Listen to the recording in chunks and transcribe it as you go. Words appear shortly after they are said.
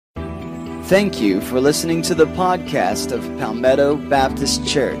Thank you for listening to the podcast of Palmetto Baptist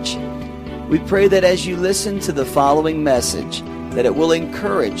Church. We pray that as you listen to the following message, that it will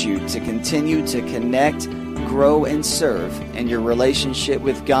encourage you to continue to connect, grow, and serve in your relationship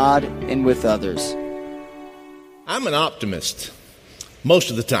with God and with others. I'm an optimist most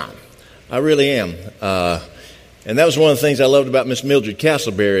of the time. I really am. And that was one of the things I loved about Miss Mildred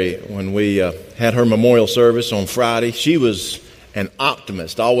Castleberry when we had her memorial service on Friday. She was an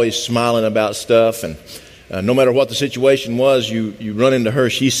optimist, always smiling about stuff. And no matter what the situation was, you run into her,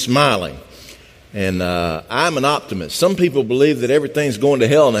 she's smiling. And I'm an optimist. Some people believe that everything's going to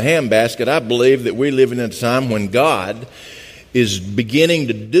hell in a handbasket. I believe that we're living in a time when God is beginning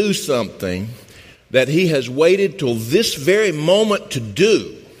to do something that He has waited till this very moment to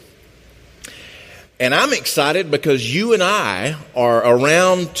do. And I'm excited because you and I are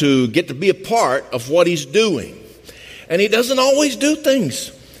around to get to be a part of what He's doing. And He doesn't always do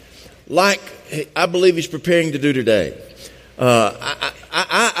things like I believe He's preparing to do today.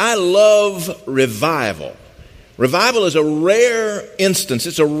 I love revival. Revival is a rare instance.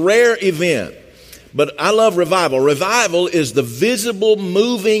 It's a rare event. But I love revival. Revival is the visible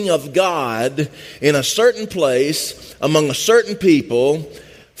moving of God in a certain place among a certain people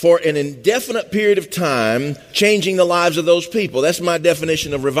for an indefinite period of time, changing the lives of those people. That's my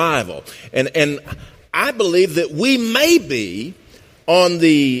definition of revival. And I believe that we may be on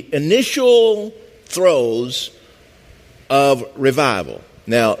the initial throes of revival.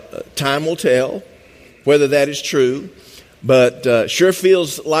 Now, time will tell whether that is true, but sure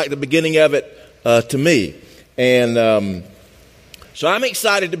feels like the beginning of it to me. And so I'm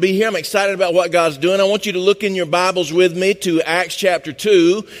excited to be here. I'm excited about what God's doing. I want you to look in your Bibles with me to Acts chapter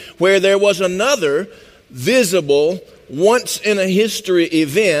 2, where there was another visible, once-in-a-history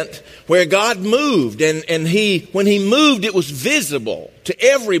event where God moved. And when He moved, it was visible to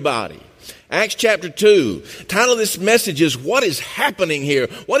everybody. Acts chapter 2. Title of this message is, What is happening here?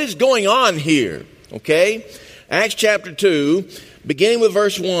 What is going on here? Okay? Acts chapter 2, beginning with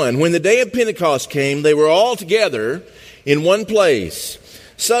verse 1. When the day of Pentecost came, they were all together in one place.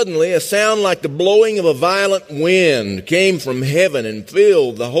 Suddenly, a sound like the blowing of a violent wind came from heaven and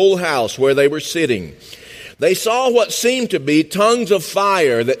filled the whole house where they were sitting. They saw what seemed to be tongues of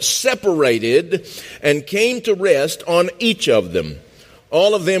fire that separated and came to rest on each of them.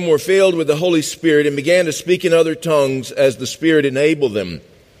 All of them were filled with the Holy Spirit and began to speak in other tongues as the Spirit enabled them.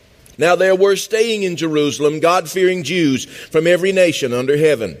 Now there were staying in Jerusalem God-fearing Jews from every nation under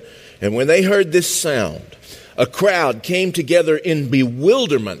heaven. And when they heard this sound, a crowd came together in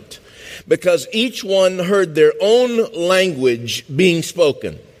bewilderment because each one heard their own language being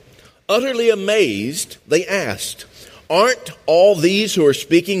spoken. Utterly amazed, they asked, "Aren't all these who are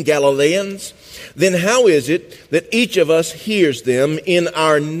speaking Galileans? Then how is it that each of us hears them in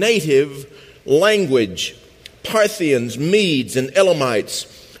our native language? Parthians, Medes, and Elamites,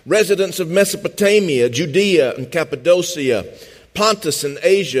 residents of Mesopotamia, Judea and Cappadocia, Pontus and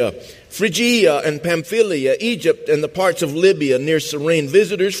Asia, Phrygia and Pamphylia, Egypt and the parts of Libya near Cyrene,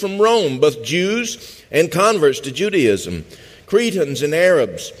 visitors from Rome, both Jews and converts to Judaism, Cretans and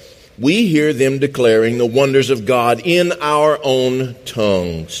Arabs. We hear them declaring the wonders of God in our own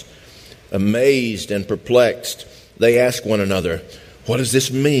tongues." Amazed and perplexed, they asked one another, "What does this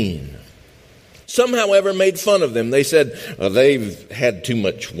mean?" Some, however, made fun of them. They said, "They've had too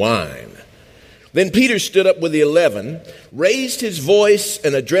much wine." Then Peter stood up with the 11, raised his voice,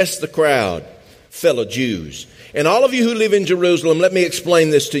 and addressed the crowd. "Fellow Jews, and all of you who live in Jerusalem, let me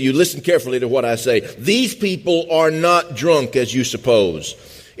explain this to you. Listen carefully to what I say. These people are not drunk as you suppose.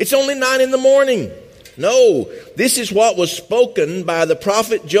 It's only 9 a.m. No, this is what was spoken by the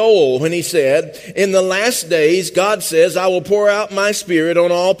prophet Joel when he said, "In the last days, God says, I will pour out my Spirit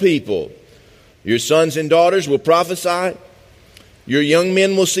on all people. Your sons and daughters will prophesy. Your young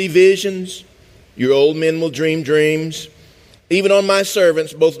men will see visions. Your old men will dream dreams. Even on my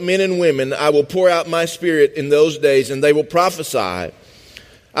servants, both men and women, I will pour out my Spirit in those days, and they will prophesy.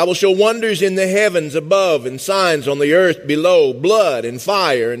 I will show wonders in the heavens above and signs on the earth below, blood and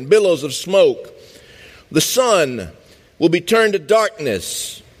fire and billows of smoke. The sun will be turned to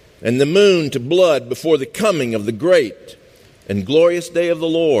darkness and the moon to blood before the coming of the great and glorious day of the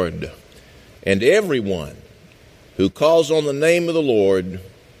Lord. And everyone who calls on the name of the Lord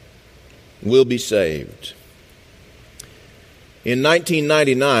will be saved." In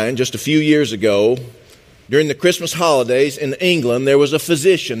 1999, just a few years ago, during the Christmas holidays in England, there was a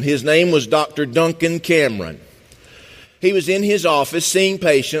physician. His name was Dr. Duncan Cameron. He was in his office seeing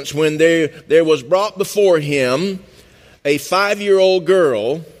patients when there was brought before him a 5-year-old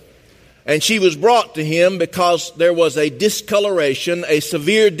girl And she was brought to him because there was a discoloration, a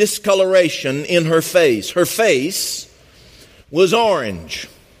severe discoloration in her face. Her face was orange.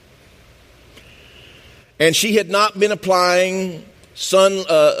 And she had not been applying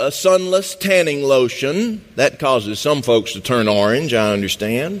a sunless tanning lotion. That causes some folks to turn orange, I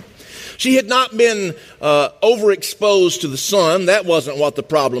understand. She had not been overexposed to the sun. That wasn't what the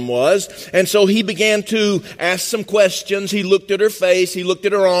problem was. And so he began to ask some questions. He looked at her face. He looked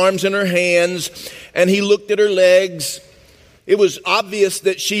at her arms and her hands. And he looked at her legs. It was obvious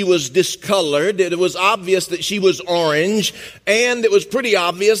that she was discolored. It was obvious that she was orange. And it was pretty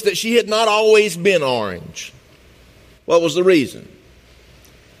obvious that she had not always been orange. What was the reason?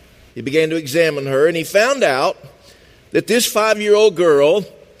 He began to examine her, and he found out that this 5-year-old girl,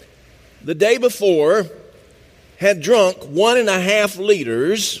 the day before, had drunk 1.5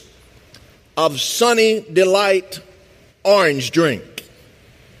 liters of Sunny Delight orange drink.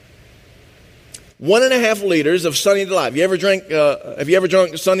 1.5 liters of Sunny Delight. Have you ever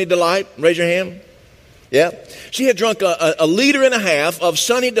drunk Sunny Delight? Raise your hand. Yeah. She had drunk a 1.5 liters of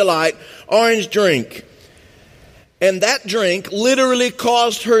Sunny Delight orange drink. And that drink literally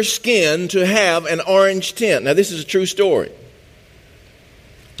caused her skin to have an orange tint. Now, this is a true story.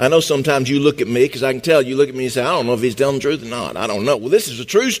 I know sometimes you look at me, because I can tell you look at me and say, I don't know if he's telling the truth or not. I don't know. Well, this is a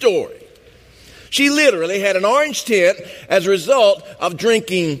true story. She literally had an orange tint as a result of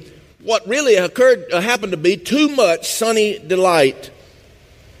drinking what really happened to be too much Sunny Delight.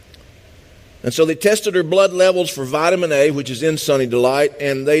 And so they tested her blood levels for vitamin A, which is in Sunny Delight,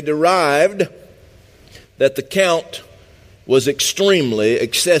 and they derived that the count was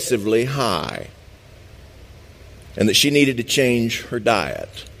excessively high, and that she needed to change her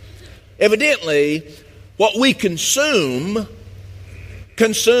diet. Evidently, what we consume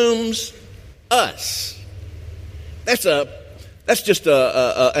consumes us. That's just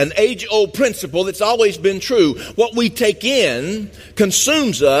an age-old principle that's always been true. What we take in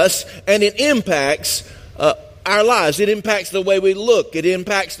consumes us, and it impacts our lives. It impacts the way we look. It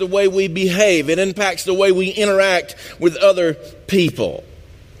impacts the way we behave. It impacts the way we interact with other people.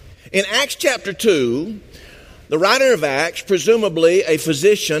 In Acts chapter 2, the writer of Acts, presumably a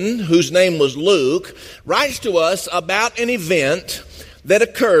physician whose name was Luke, writes to us about an event that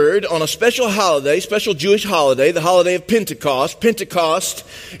occurred on a special Jewish holiday, the holiday of Pentecost. Pentecost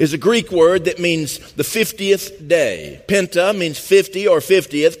is a Greek word that means the 50th day. Penta means 50 or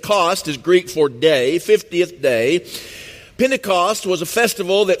 50th. Kost is Greek for day, 50th day. Pentecost was a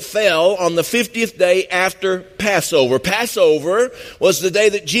festival that fell on the 50th day after Passover. Passover was the day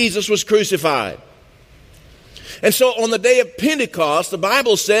that Jesus was crucified. And so on the day of Pentecost, the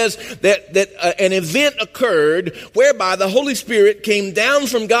Bible says that an event occurred whereby the Holy Spirit came down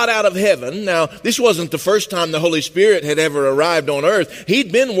from God out of heaven. Now, this wasn't the first time the Holy Spirit had ever arrived on earth.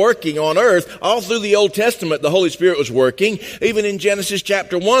 He'd been working on earth. All through the Old Testament, the Holy Spirit was working. Even in Genesis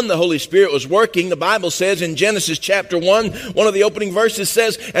chapter 1, the Holy Spirit was working. The Bible says in Genesis chapter 1, one of the opening verses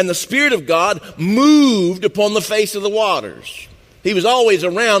says, "And the Spirit of God moved upon the face of the waters." He was always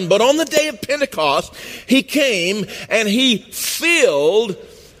around, but on the day of Pentecost, he came and he filled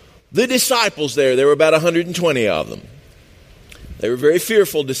the disciples there. There were about 120 of them. They were very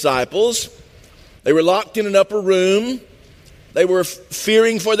fearful disciples. They were locked in an upper room. They were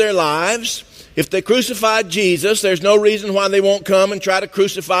fearing for their lives. If they crucified Jesus, there's no reason why they won't come and try to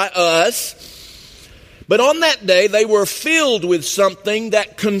crucify us. But on that day, they were filled with something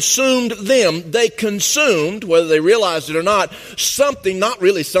that consumed them. They consumed, whether they realized it or not, something, not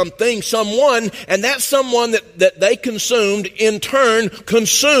really something, someone, and that someone that they consumed in turn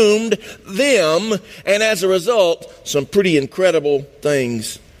consumed them, and as a result, some pretty incredible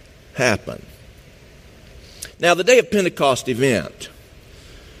things happened. Now, the day of Pentecost event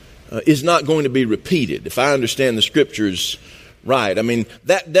is not going to be repeated, if I understand the Scriptures right. I mean,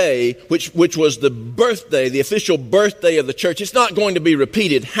 that day, which was the birthday, the official birthday of the church, it's not going to be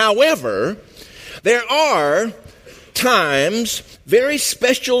repeated. However, there are times, very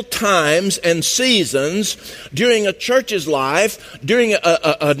special times and seasons during a church's life, during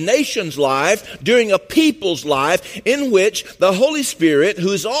a nation's life, during a people's life, in which the Holy Spirit,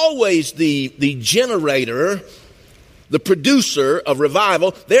 who is always the generator, the producer of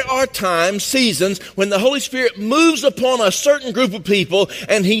revival, there are times, seasons, when the Holy Spirit moves upon a certain group of people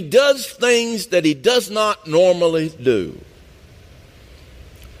and He does things that He does not normally do.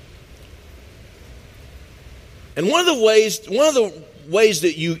 And one of the ways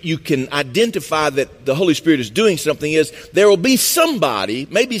that you can identify that the Holy Spirit is doing something is there will be somebody,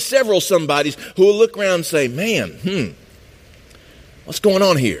 maybe several somebodies, who will look around and say, man, what's going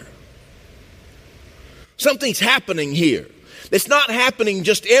on here? Something's happening here. It's not happening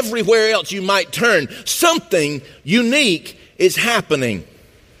just everywhere else you might turn. Something unique is happening.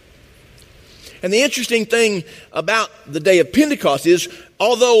 And the interesting thing about the day of Pentecost is,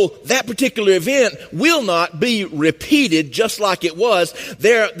 although that particular event will not be repeated just like it was,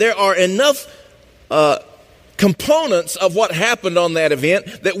 there are enough components of what happened on that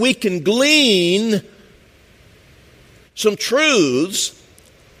event that we can glean some truths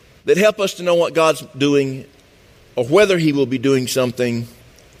that help us to know what God's doing, or whether He will be doing something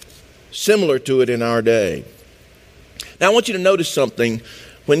similar to it in our day. Now I want you to notice something.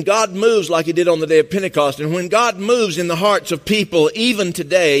 When God moves like He did on the day of Pentecost, and when God moves in the hearts of people even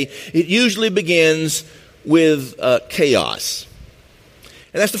today, it usually begins with chaos.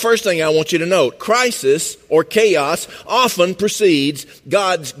 And that's the first thing I want you to note. Crisis or chaos often precedes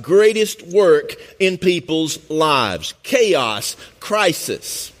God's greatest work in people's lives. Chaos,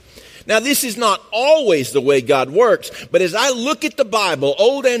 crisis. Now, this is not always the way God works, but as I look at the Bible,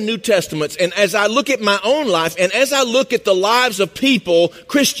 Old and New Testaments, and as I look at my own life, and as I look at the lives of people,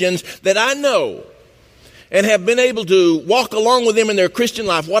 Christians, that I know and have been able to walk along with them in their Christian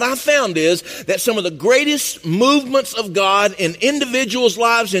life, what I found is that some of the greatest movements of God in individuals'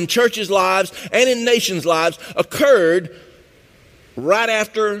 lives, in churches' lives, and in nations' lives occurred right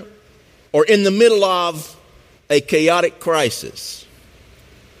after or in the middle of a chaotic crisis.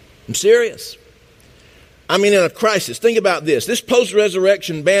 I'm serious. I mean, in a crisis. Think about this. This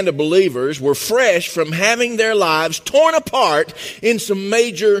post-resurrection band of believers were fresh from having their lives torn apart in some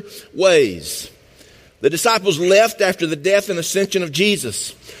major ways. The disciples left after the death and ascension of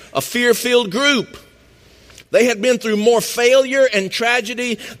Jesus, a fear-filled group. They had been through more failure and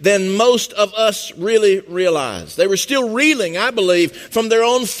tragedy than most of us really realize. They were still reeling, I believe, from their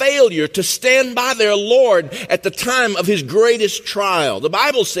own failure to stand by their Lord at the time of His greatest trial. The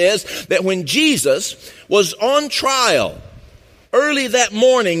Bible says that when Jesus was on trial, early that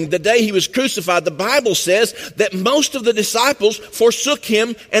morning, the day He was crucified, the Bible says that most of the disciples forsook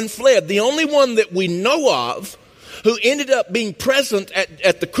Him and fled. The only one that we know of who ended up being present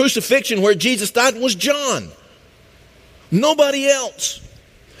at the crucifixion where Jesus died was John. Nobody else.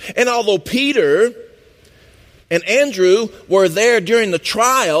 And although Peter and Andrew were there during the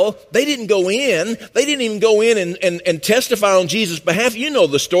trial, they didn't go in. They didn't even go in and testify on Jesus' behalf. You know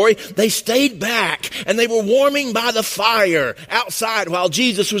the story. They stayed back and they were warming by the fire outside while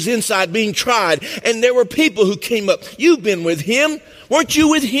Jesus was inside being tried. And there were people who came up. You've been with Him. Weren't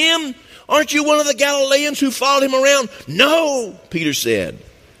you with Him? Aren't you one of the Galileans who followed Him around? No, Peter said.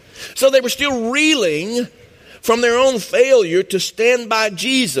 So they were still reeling from their own failure to stand by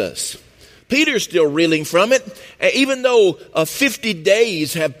Jesus. Peter's still reeling from it, even though 50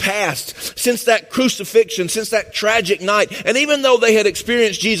 days have passed since that crucifixion, since that tragic night, and even though they had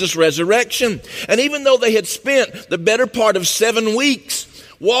experienced Jesus' resurrection, and even though they had spent the better part of 7 weeks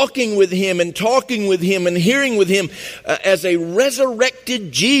walking with Him and talking with Him and hearing with Him as a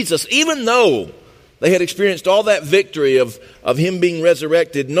resurrected Jesus, even though they had experienced all that victory of Him being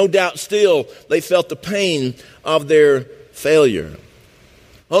resurrected, no doubt still they felt the pain of their failure.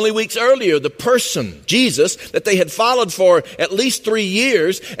 Only weeks earlier, the person, Jesus, that they had followed for at least 3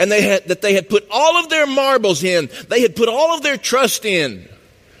 years, and they had put all of their marbles in, they had put all of their trust in,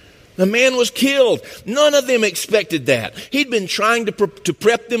 the man was killed. None of them expected that. He'd been trying to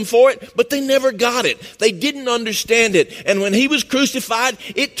prep them for it, but they never got it. They didn't understand it. And when He was crucified,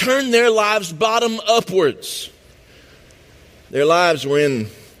 it turned their lives bottom upwards. Their lives were in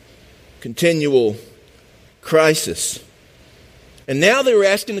continual crisis. And now they were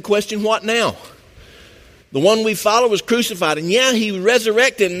asking the question, what now? The one we follow was crucified, and yeah, He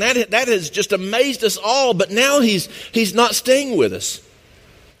resurrected, and that has just amazed us all, but now He's not staying with us.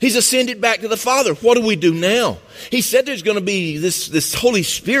 He's ascended back to the Father. What do we do now? He said there's going to be this Holy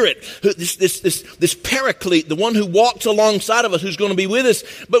Spirit, this Paraclete, the one who walks alongside of us, who's going to be with us,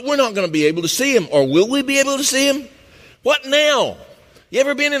 but we're not going to be able to see Him. Or will we be able to see Him? What now? You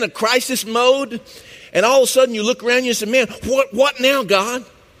ever been in a crisis mode? And all of a sudden you look around and you say, man, what now, God?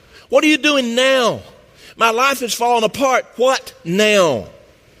 What are you doing now? My life has fallen apart. What now?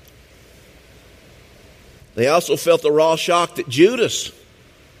 They also felt the raw shock that Judas,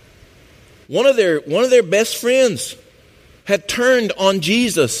 one of their best friends, had turned on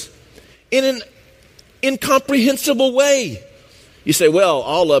Jesus in an incomprehensible way. You say, well,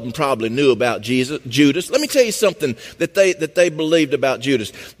 all of them probably knew about Judas. Let me tell you something that they believed about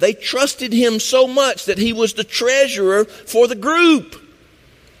Judas. They trusted him so much that he was the treasurer for the group.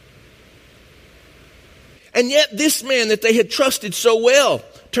 And yet this man that they had trusted so well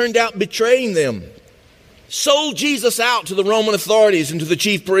turned out betraying them. Sold Jesus out to the Roman authorities and to the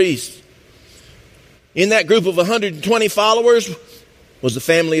chief priests. In that group of 120 followers was the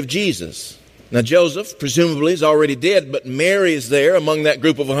family of Jesus. Now Joseph presumably is already dead, but Mary is there among that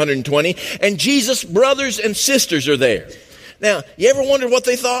group of 120, and Jesus' brothers and sisters are there. Now, you ever wondered what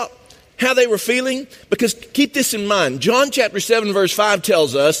they thought? How they were feeling? Because keep this in mind. John chapter 7 verse 5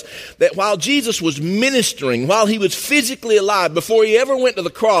 tells us that while Jesus was ministering, while he was physically alive, before he ever went to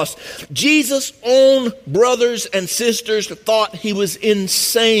the cross, Jesus' own brothers and sisters thought he was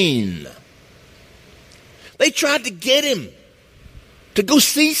insane. They tried to get him to go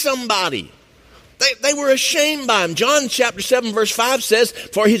see somebody. They were ashamed by him. John chapter 7 verse 5 says,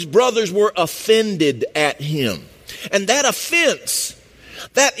 for his brothers were offended at him. And that offense,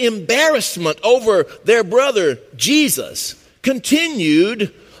 that embarrassment over their brother Jesus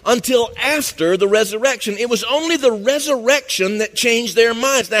continued until after the resurrection. It was only the resurrection that changed their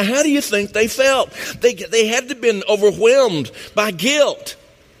minds. Now, how do you think they felt? They had to have been overwhelmed by guilt.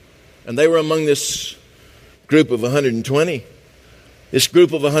 And they were among this group of 120. This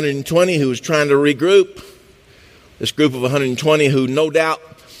group of 120 who was trying to regroup. This group of 120 who no doubt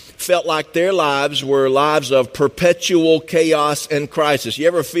felt like their lives were lives of perpetual chaos and crisis. You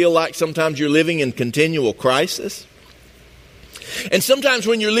ever feel like sometimes you're living in continual crisis? And sometimes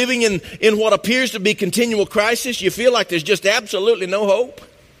when you're living in what appears to be continual crisis, you feel like there's just absolutely no hope.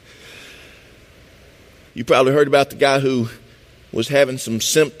 You probably heard about the guy who was having some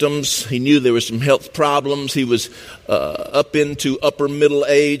symptoms. He knew there were some health problems. He was up into upper middle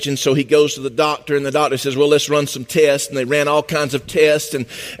age, and so he goes to the doctor, and the doctor says, well, let's run some tests. And they ran all kinds of tests, and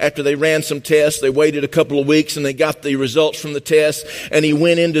after they ran some tests, they waited a couple of weeks, and they got the results from the tests, and he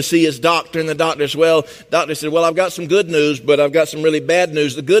went in to see his doctor, and the doctor said, well, I've got some good news, but I've got some really bad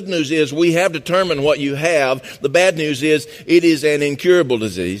news. The good news is we have determined what you have. The bad news is it is an incurable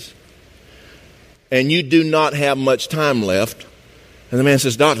disease, and you do not have much time left. And the man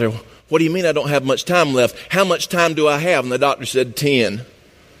says, doctor, what do you mean I don't have much time left? How much time do I have? And the doctor said, 10.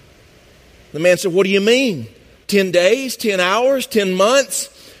 The man said, what do you mean? 10 days, 10 hours, 10 months,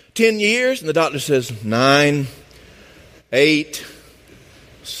 10 years? And the doctor says, 9, 8,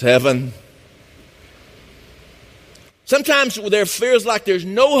 7. Sometimes there feels like there's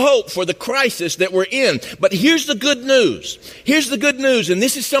no hope for the crisis that we're in. But here's the good news. Here's the good news, and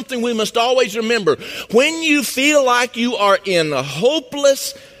this is something we must always remember. When you feel like you are in a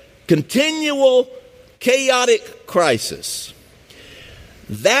hopeless, continual, chaotic crisis,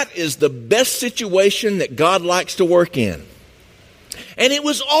 that is the best situation that God likes to work in. And it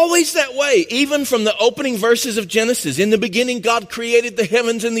was always that way, even from the opening verses of Genesis. In the beginning, God created the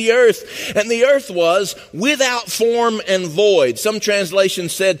heavens and the earth was without form and void. Some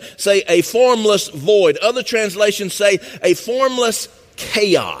translations say a formless void. Other translations say a formless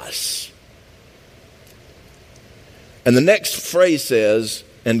chaos. And the next phrase says,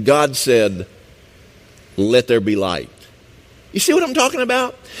 and God said, let there be light. You see what I'm talking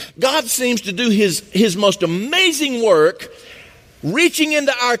about? God seems to do his most amazing work reaching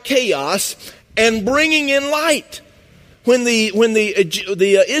into our chaos and bringing in light. When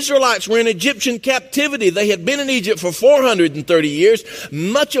the Israelites were in Egyptian captivity, they had been in Egypt for 430 years.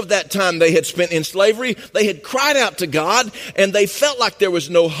 Much of that time they had spent in slavery. They had cried out to God, and they felt like there was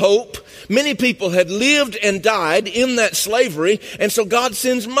no hope. Many people had lived and died in that slavery, and so God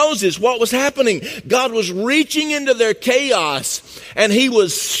sends Moses. What was happening? God was reaching into their chaos, and he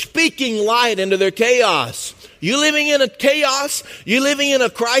was speaking light into their chaos. You living in a chaos? You living in a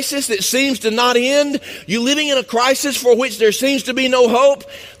crisis that seems to not end? You living in a crisis for which there seems to be no hope?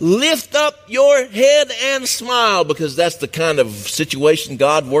 Lift up your head and smile, because that's the kind of situation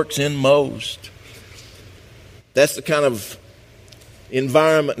God works in most. That's the kind of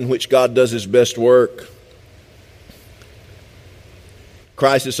environment in which God does his best work.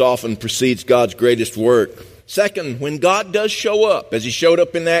 Crisis often precedes God's greatest work. Second, when God does show up, as he showed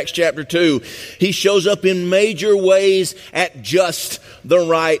up in Acts chapter 2, he shows up in major ways at just the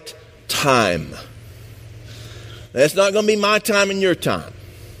right time. That's not going to be my time and your time.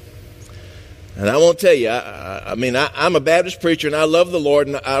 And I won't tell you, I'm a Baptist preacher and I love the Lord,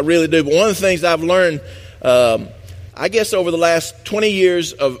 and I really do. But one of the things I've learned, I guess over the last 20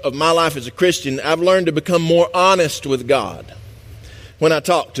 years of my life as a Christian, I've learned to become more honest with God when I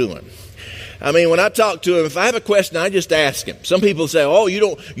talk to him. When I talk to him, if I have a question, I just ask him. Some people say,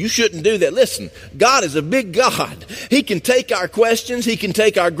 you shouldn't do that. Listen, God is a big God. He can take our questions. He can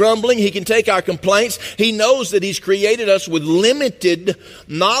take our grumbling. He can take our complaints. He knows that he's created us with limited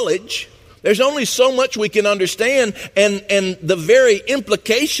knowledge. There's only so much we can understand, and the very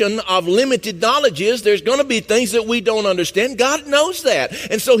implication of limited knowledge is there's going to be things that we don't understand. God knows that.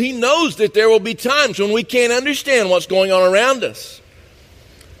 And so he knows that there will be times when we can't understand what's going on around us.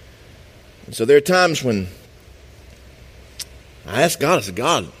 So there are times when I ask God, I say,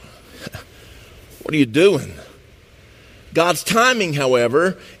 God, what are you doing? God's timing,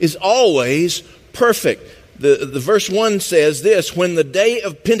 however, is always perfect. The verse 1 says this, when the day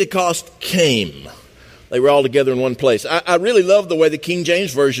of Pentecost came, they were all together in one place. I really love the way the King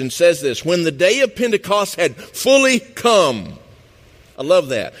James Version says this. When the day of Pentecost had fully come. I love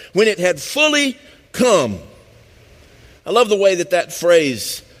that. When it had fully come. I love the way that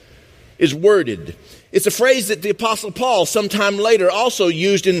phrase is worded. It's a phrase that the Apostle Paul sometime later also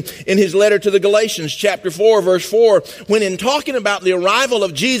used in his letter to the Galatians, chapter 4, verse 4, when in talking about the arrival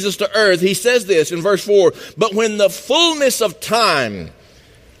of Jesus to earth, he says this in verse 4, but when the fullness of time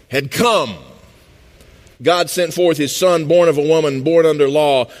had come, God sent forth his Son, born of a woman, born under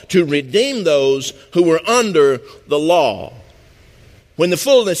law, to redeem those who were under the law. When the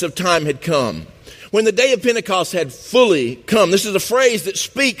fullness of time had come. When the day of Pentecost had fully come. This is a phrase that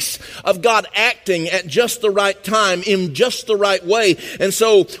speaks of God acting at just the right time, in just the right way. And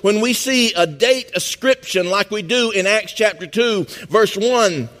so when we see a date ascription like we do in Acts chapter 2, verse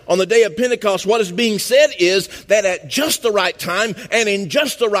 1, on the day of Pentecost, what is being said is that at just the right time and in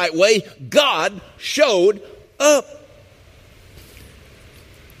just the right way, God showed up.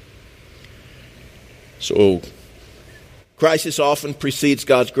 So crisis often precedes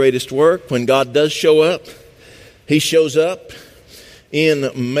God's greatest work. When God does show up, he shows up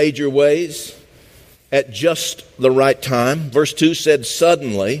in major ways at just the right time. Verse 2 said,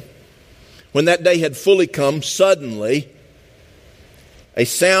 suddenly, when that day had fully come, suddenly, a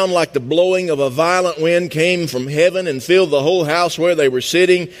sound like the blowing of a violent wind came from heaven and filled the whole house where they were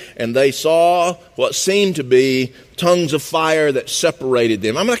sitting, and they saw what seemed to be tongues of fire that separated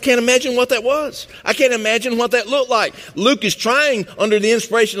them. I can't imagine what that was. I can't imagine what that looked like. Luke is trying, under the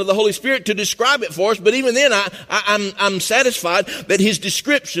inspiration of the Holy Spirit, to describe it for us, but even then I'm satisfied that his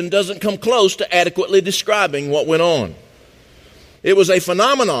description doesn't come close to adequately describing what went on. It was a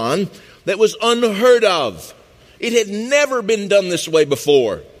phenomenon that was unheard of. It had never been done this way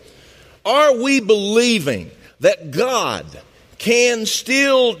before. Are we believing that God can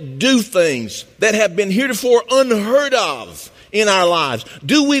still do things that have been heretofore unheard of in our lives?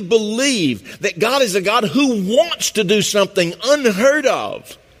 Do we believe that God is a God who wants to do something unheard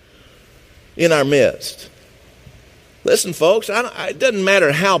of in our midst? Listen, folks, it doesn't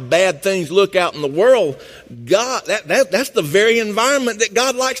matter how bad things look out in the world. God, that's the very environment that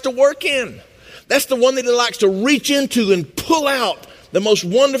God likes to work in. That's the one that he likes to reach into and pull out the most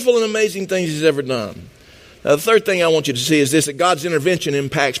wonderful and amazing things he's ever done. Now, the third thing I want you to see is this, that God's intervention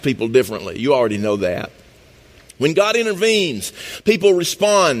impacts people differently. You already know that. When God intervenes, people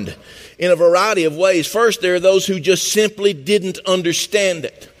respond in a variety of ways. First, there are those who just simply didn't understand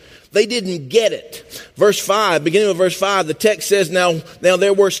it. They didn't get it. Verse 5, beginning of verse 5, the text says, Now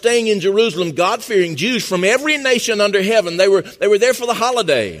there were staying in Jerusalem God-fearing Jews from every nation under heaven. They were there for the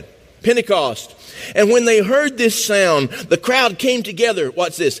holiday, Pentecost. And when they heard this sound, the crowd came together,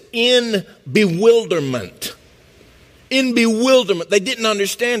 what's this? In bewilderment. In bewilderment. They didn't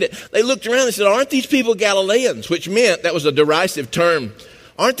understand it. They looked around and said, aren't these people Galileans? Which meant, that was a derisive term.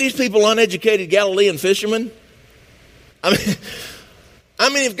 Aren't these people uneducated Galilean fishermen? I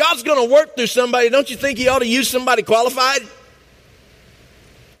mean, if God's going to work through somebody, don't you think he ought to use somebody qualified?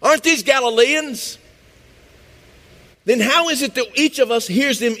 Aren't these Galileans? Then how is it that each of us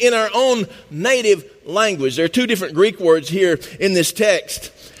hears them in our own native language? There are two different Greek words here in this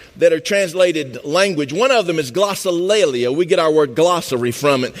text that are translated language. One of them is glossolalia. We get our word glossary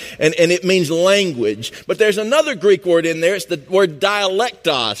from it, and it means language. But there's another Greek word in there. It's the word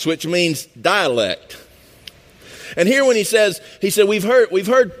dialectos, which means dialect. And here when he said, we've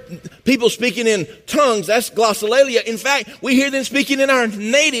heard people speaking in tongues, that's glossolalia. In fact, we hear them speaking in our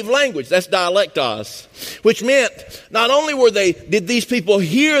native language, that's dialectos. Which meant, not only did these people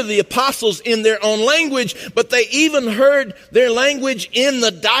hear the apostles in their own language, but they even heard their language in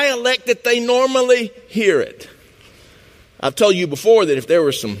the dialect that they normally hear it. I've told you before that if there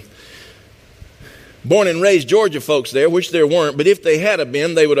were some born and raised Georgia folks there, which there weren't, but if they had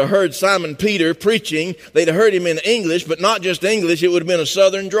been, they would have heard Simon Peter preaching. They'd have heard him in English, but not just English, it would have been a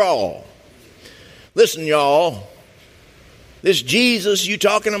southern drawl. Listen, y'all, this Jesus you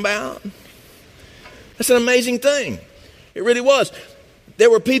talking about, that's an amazing thing. It really was. There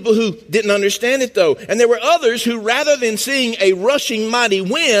were people who didn't understand it, though. And there were others who, rather than seeing a rushing mighty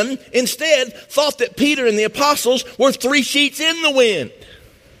wind, instead thought that Peter and the apostles were three sheets in the wind.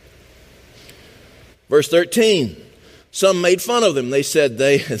 Verse 13, some made fun of them. They said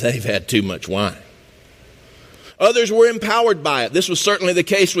they've had too much wine. Others were empowered by it. This was certainly the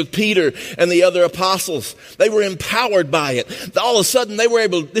case with Peter and the other apostles. They were empowered by it. All of a sudden, they were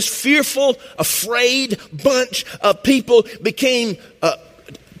able, this fearful, afraid bunch of people became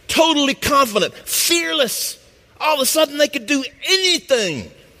totally confident, fearless. All of a sudden, they could do anything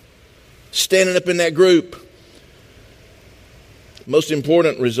standing up in that group. Most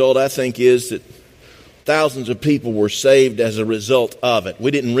important result, I think, is that thousands of people were saved as a result of it. We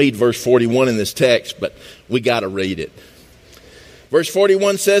didn't read verse 41 in this text, but we got to read it. Verse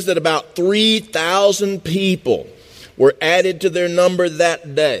 41 says that about 3,000 people were added to their number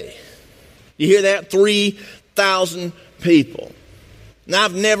that day. You hear that? 3,000 people. Now,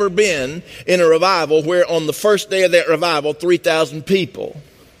 I've never been in a revival where on the first day of that revival, 3,000 people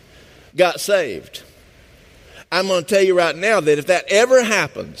got saved. I'm going to tell you right now that if that ever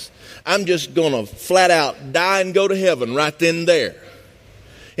happens, I'm just going to flat out die and go to heaven right then and there.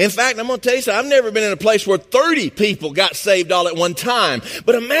 In fact, I'm going to tell you something. I've never been in a place where 30 people got saved all at one time.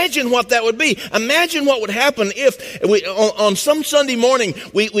 But imagine what that would be. Imagine what would happen if we, on some Sunday morning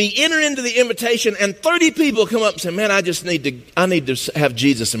we enter into the invitation and 30 people come up and say, man, I need to have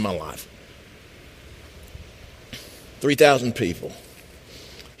Jesus in my life. 3,000 people.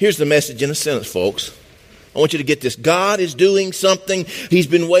 Here's the message in a sentence, folks. I want you to get this. God is doing something He's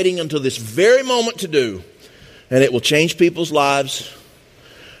been waiting until this very moment to do. And it will change people's lives.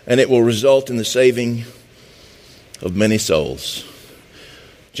 And it will result in the saving of many souls.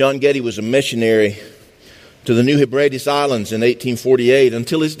 John Getty was a missionary to the New Hebrides Islands in 1848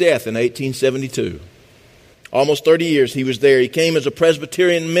 until his death in 1872. Almost 30 years he was there. He came as a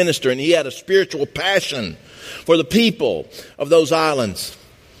Presbyterian minister and he had a spiritual passion for the people of those islands.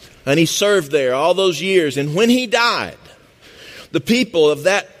 And he served there all those years. And when he died, the people of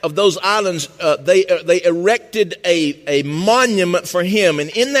those islands, they erected a monument for him.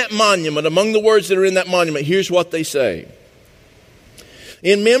 And in that monument, among the words that are in that monument, here's what they say.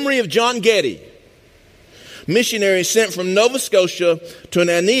 In memory of John Getty, missionary sent from Nova Scotia to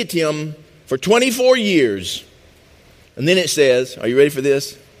Antietam for 24 years. And then it says, are you ready for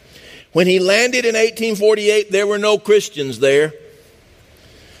this? When he landed in 1848, there were no Christians there.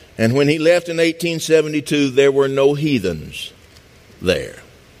 And when he left in 1872, there were no heathens there.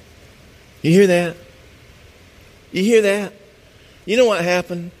 You hear that? You hear that? You know what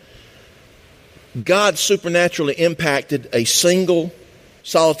happened? God supernaturally impacted a single,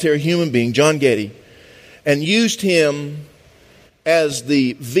 solitary human being, John Getty, and used him as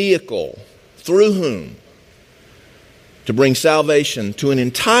the vehicle through whom to bring salvation to an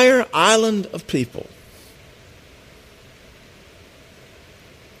entire island of people.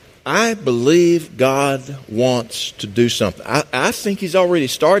 I believe God wants to do something. I think He's already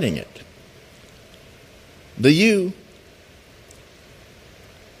starting it. Do you?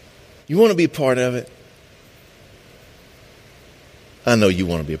 You want to be a part of it? I know you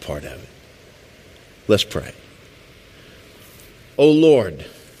want to be a part of it. Let's pray. Oh Lord,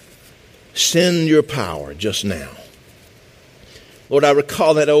 send your power just now. Lord, I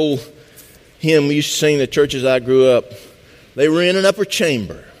recall that old hymn we used to sing in the churches I grew up. They were in an upper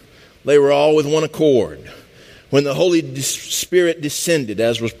chamber. They were all with one accord when the Holy Spirit descended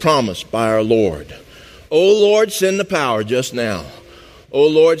as was promised by our Lord. Oh Lord, send the power just now. Oh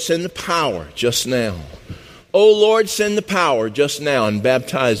Lord, send the power just now. Oh Lord, send the power just now and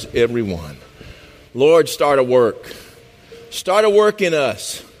baptize everyone. Lord, start a work. Start a work in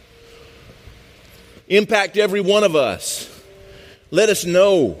us. Impact every one of us. Let us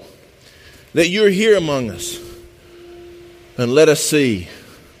know that you're here among us. And let us see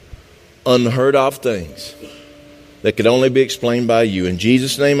unheard of things that could only be explained by you. In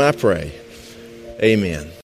Jesus' name I pray. Amen.